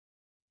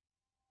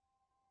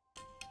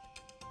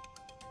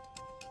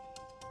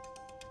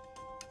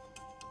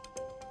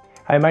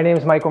Hi, my name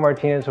is Michael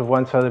Martinez with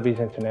One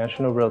Sotheby's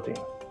International Realty.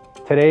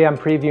 Today I'm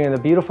previewing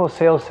the beautiful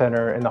sales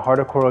center in the heart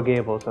of Coral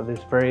Gables of this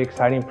very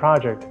exciting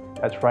project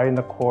that's right in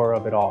the core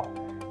of it all.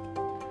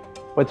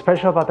 What's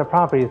special about the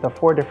property is the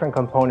 4 different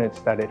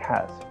components that it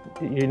has.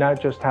 You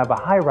not just have a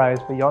high-rise,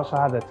 but you also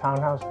have the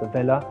townhouse, the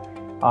villa,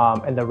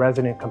 and the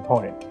resident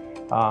component.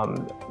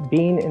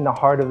 Being in the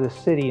heart of the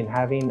city and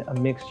having a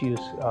mixed-use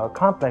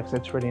complex,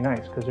 it's really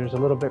nice because there's a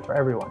little bit for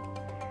everyone.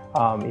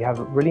 You have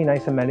really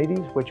nice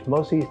amenities, which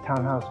most of these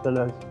townhouse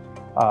villas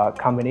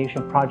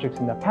combination projects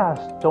in the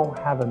past don't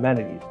have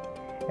amenities.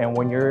 And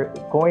when you're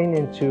going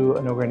into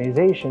an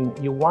organization,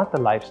 you want the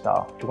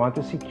lifestyle, you want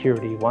the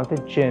security, you want the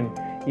gym,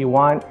 you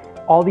want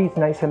all these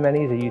nice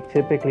amenities that you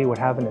typically would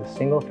have in a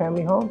single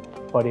family home,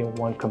 but in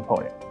one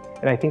component.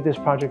 And I think this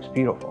project's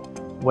beautiful.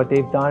 What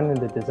they've done in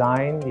the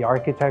design, the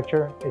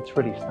architecture, it's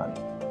really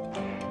stunning.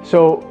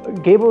 So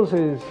Gables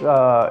is,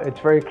 it's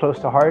very close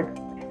to heart.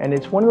 And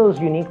it's one of those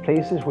unique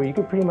places where you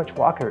can pretty much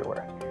walk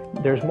everywhere.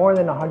 There's more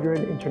than 100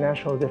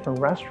 international different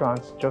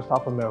restaurants just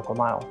off of Miracle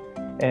Mile.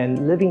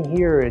 And living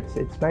here,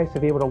 it's nice to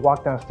be able to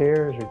walk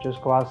downstairs or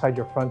just go outside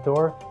your front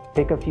door,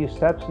 take a few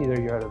steps.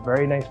 Either you're at a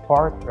very nice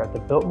park, you're at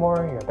the Biltmore,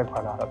 you're at the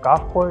Granada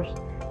golf course.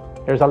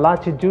 There's a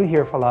lot to do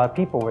here for a lot of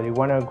people, whether you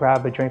want to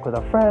grab a drink with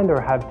a friend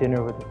or have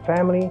dinner with the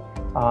family.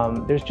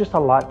 There's just a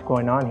lot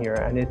going on here,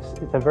 and it's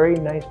a very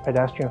nice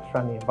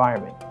pedestrian-friendly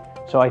environment.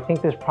 So I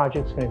think this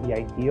project's going to be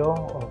ideal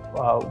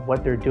of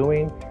what they're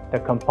doing, the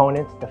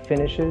components, the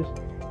finishes,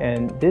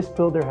 and this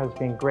builder has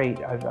been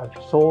great. I've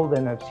sold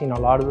and I've seen a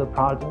lot of the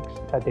projects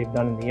that they've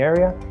done in the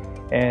area,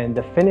 and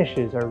the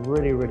finishes are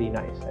really, really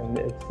nice. And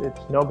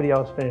it's nobody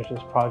else finishes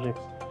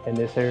projects in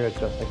this area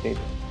just like they do.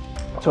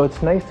 So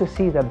it's nice to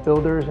see that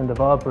builders and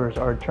developers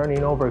are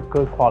turning over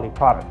good quality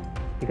product,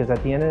 because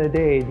at the end of the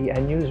day, the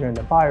end user and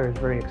the buyer is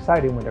very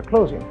excited when they're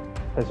closing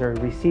because they're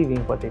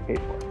receiving what they paid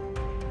for.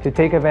 To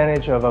take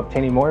advantage of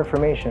obtaining more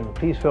information,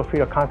 please feel free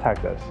to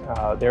contact us.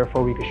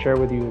 Therefore, we can share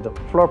with you the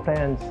floor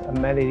plans,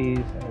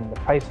 amenities, and the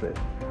price list.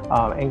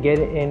 And get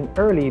it in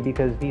early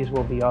because these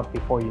will be up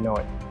before you know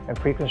it. And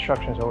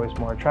pre-construction is always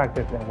more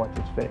attractive than once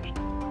it's finished.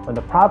 When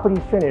the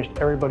property's finished,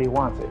 everybody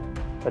wants it,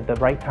 but the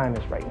right time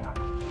is right now.